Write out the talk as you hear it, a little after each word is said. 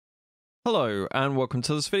Hello and welcome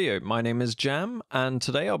to this video. My name is Jam and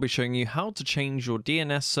today I'll be showing you how to change your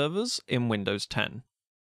DNS servers in Windows 10.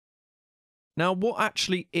 Now, what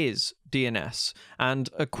actually is DNS? And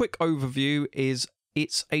a quick overview is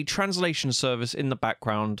it's a translation service in the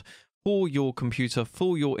background for your computer,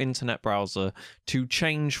 for your internet browser, to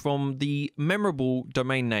change from the memorable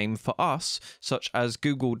domain name for us, such as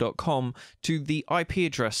google.com, to the IP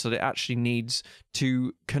address that it actually needs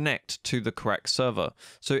to connect to the correct server.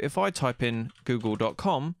 So if I type in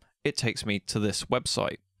google.com, it takes me to this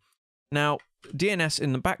website. Now, DNS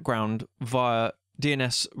in the background via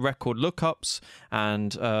DNS record lookups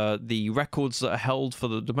and the records that are held for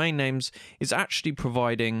the domain names is actually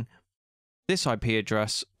providing this IP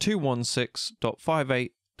address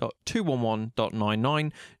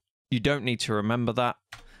 216.58.211.99. You don't need to remember that,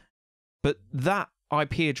 but that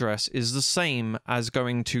IP address is the same as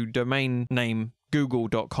going to domain name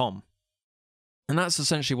google.com. And that's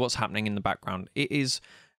essentially what's happening in the background. It is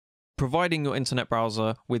providing your internet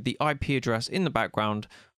browser with the IP address in the background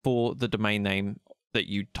for the domain name that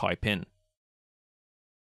you type in.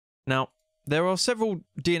 Now, there are several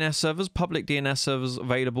DNS servers, public DNS servers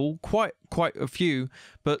available, quite a few,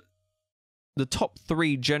 but the top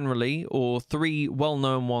three generally, or three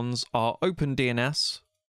well-known ones, are OpenDNS.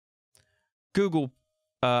 Google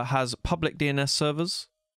has public DNS servers,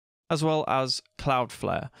 as well as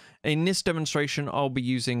Cloudflare. In this demonstration, I'll be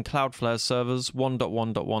using Cloudflare servers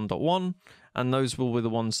 1.1.1.1, and those will be the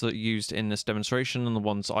ones that are used in this demonstration and the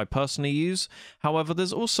ones I personally use. However,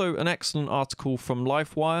 there's also an excellent article from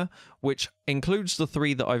Linkwire, which includes the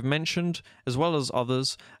three that I've mentioned, as well as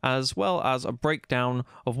others, as well as a breakdown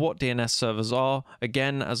of what DNS servers are,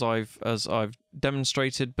 again, as I've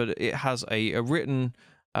demonstrated, but it has a written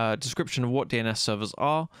description of what DNS servers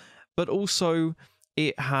are, but also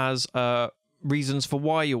it has reasons for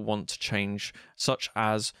why you'll want to change, such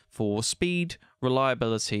as for speed,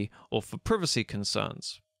 reliability, or for privacy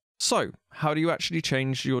concerns. So, how do you actually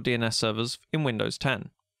change your DNS servers in Windows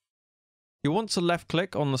 10? You'll want to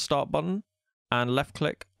left-click on the Start button and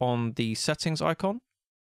left-click on the Settings icon.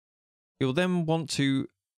 You'll then want to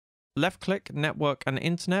left-click Network and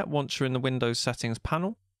Internet once you're in the Windows Settings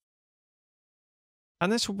panel.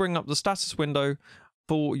 And this will bring up the status window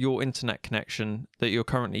for your internet connection that you're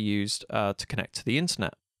currently used to connect to the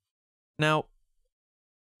internet. Now,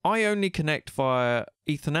 I only connect via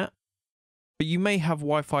Ethernet, but you may have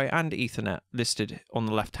Wi-Fi and Ethernet listed on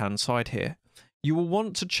the left-hand side here. You will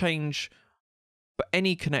want to change for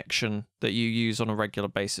any connection that you use on a regular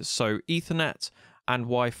basis. So Ethernet and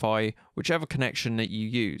Wi-Fi, whichever connection that you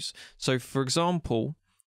use. So for example,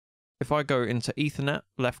 if I go into Ethernet,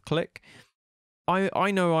 left-click, I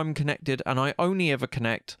know I'm connected and I only ever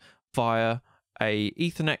connect via a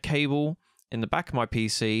Ethernet cable in the back of my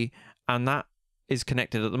PC, and that is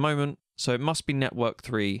connected at the moment, so it must be network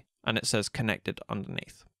 3 and it says connected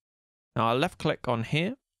underneath. Now I left click on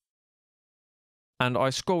here and I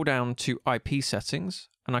scroll down to IP settings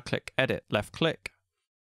and I click edit, left click.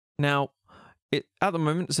 Now at the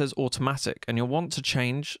moment it says automatic, and you'll want to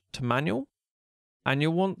change to manual, and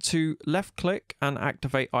you'll want to left click and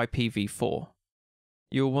activate IPv4.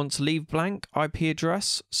 You'll want to leave blank IP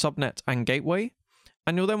address, subnet, and gateway,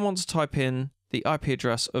 and you'll then want to type in the IP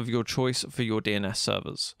address of your choice for your DNS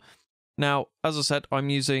servers. Now, as I said, I'm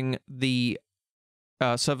using the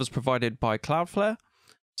servers provided by Cloudflare,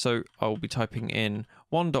 so I will be typing in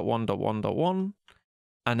 1.1.1.1,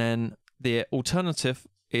 and then the alternative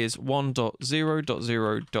is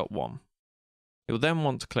 1.0.0.1. You'll then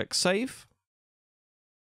want to click Save,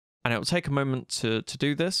 and it will take a moment to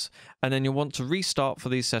do this, and then you'll want to restart for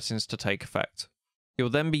these settings to take effect.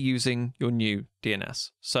 You'll then be using your new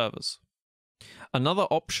DNS servers. Another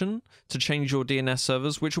option to change your DNS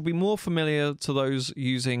servers, which will be more familiar to those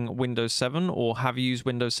using Windows 7 or have used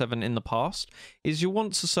Windows 7 in the past, is you'll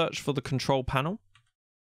want to search for the control panel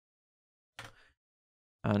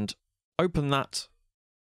and open that,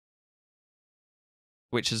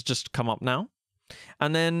 which has just come up now,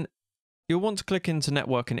 and then you'll want to click into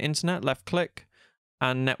Network and Internet, left click,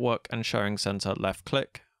 and Network and Sharing Center, left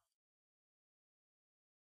click.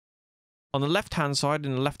 On the left-hand side,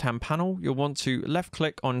 in the left-hand panel, you'll want to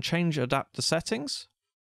left-click on Change Adapter Settings.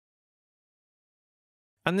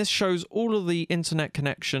 And this shows all of the internet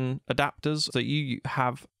connection adapters that you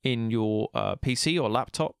have in your PC or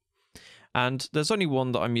laptop. And there's only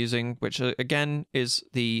one that I'm using, which again is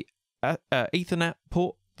the Ethernet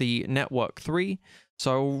port, the Network 3.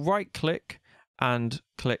 So I'll right-click and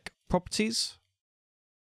click Properties.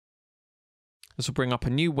 This will bring up a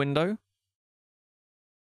new window.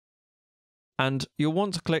 And you'll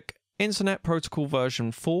want to click Internet Protocol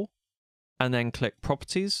version 4 and then click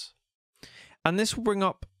Properties. And this will bring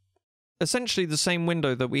up essentially the same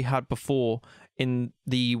window that we had before in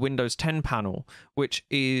the Windows 10 panel, which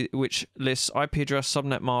lists IP address,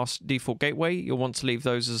 subnet mask, default gateway. You'll want to leave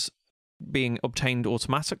those as being obtained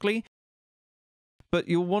automatically, but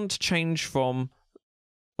you'll want to change from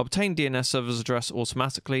obtain DNS server's address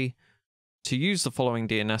automatically to use the following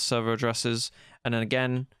DNS server addresses, and then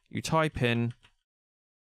again you type in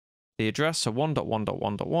the address, so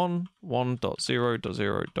 1.1.1.1,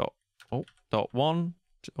 1.0.0.1,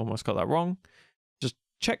 almost got that wrong. Just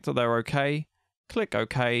check that they're okay, click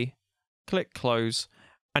OK, click close,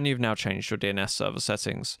 and you've now changed your DNS server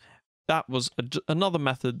settings. That was another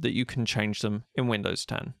method that you can change them in Windows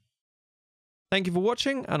 10. Thank you for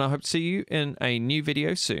watching, and I hope to see you in a new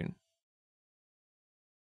video soon.